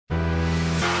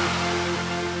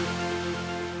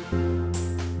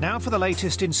Now for the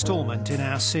latest instalment in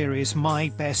our series My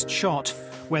Best Shot,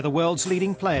 where the world's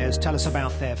leading players tell us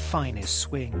about their finest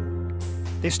swing.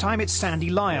 This time it's Sandy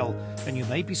Lyle, and you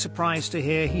may be surprised to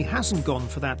hear he hasn't gone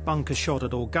for that bunker shot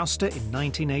at Augusta in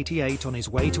 1988 on his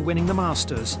way to winning the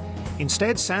Masters.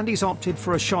 Instead, Sandy's opted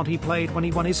for a shot he played when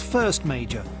he won his first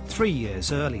major 3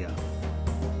 years earlier.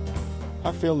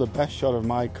 I feel the best shot of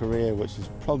my career, which is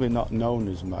probably not known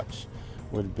as much,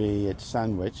 would be at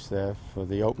Sandwich there for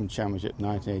the Open Championship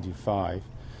 1985,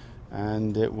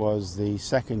 and it was the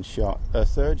third shot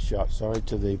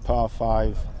to the par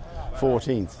 5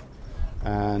 14th,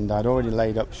 and I'd already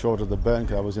laid up short of the burn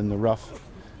because I was in the rough,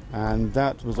 and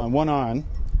that was on one iron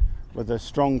with a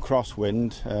strong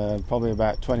crosswind, probably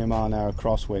about 20-mile-an-hour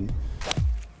crosswind.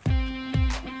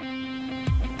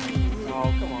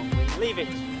 Oh, come on, wind, leave it.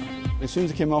 As soon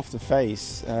as it came off the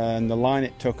face and the line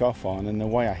it took off on and the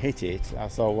way I hit it, I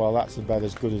thought, well, that's about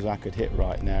as good as I could hit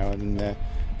right now,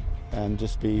 and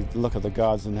just be look at the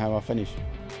guards and how I finish.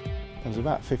 I was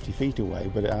about 50 feet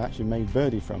away, but I actually made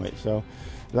birdie from it. So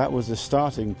that was the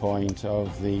starting point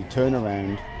of the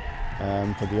turnaround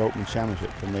for the Open Championship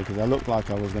for me, because I looked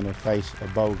like I was going to face a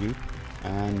bogey,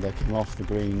 and I came off the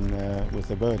green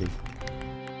with a birdie.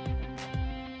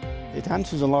 It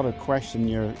answers a lot of questions,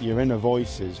 your inner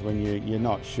voices, when you're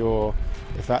not sure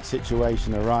if that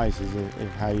situation arises,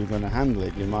 if how you're going to handle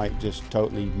it. You might just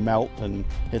totally melt and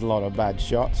hit a lot of bad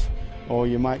shots, or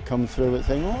you might come through it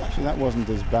thinking, oh, actually that wasn't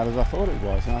as bad as I thought it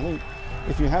was. And I think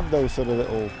if you have those sort of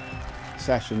little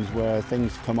sessions where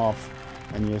things come off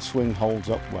and your swing holds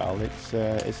up well, it's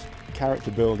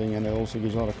character building, and it also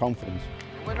gives a lot of confidence.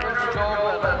 The winner of the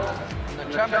gold medal and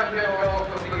the champion golf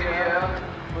of the year,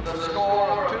 with a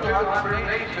score of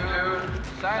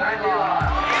 282, Sandy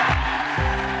Lyle.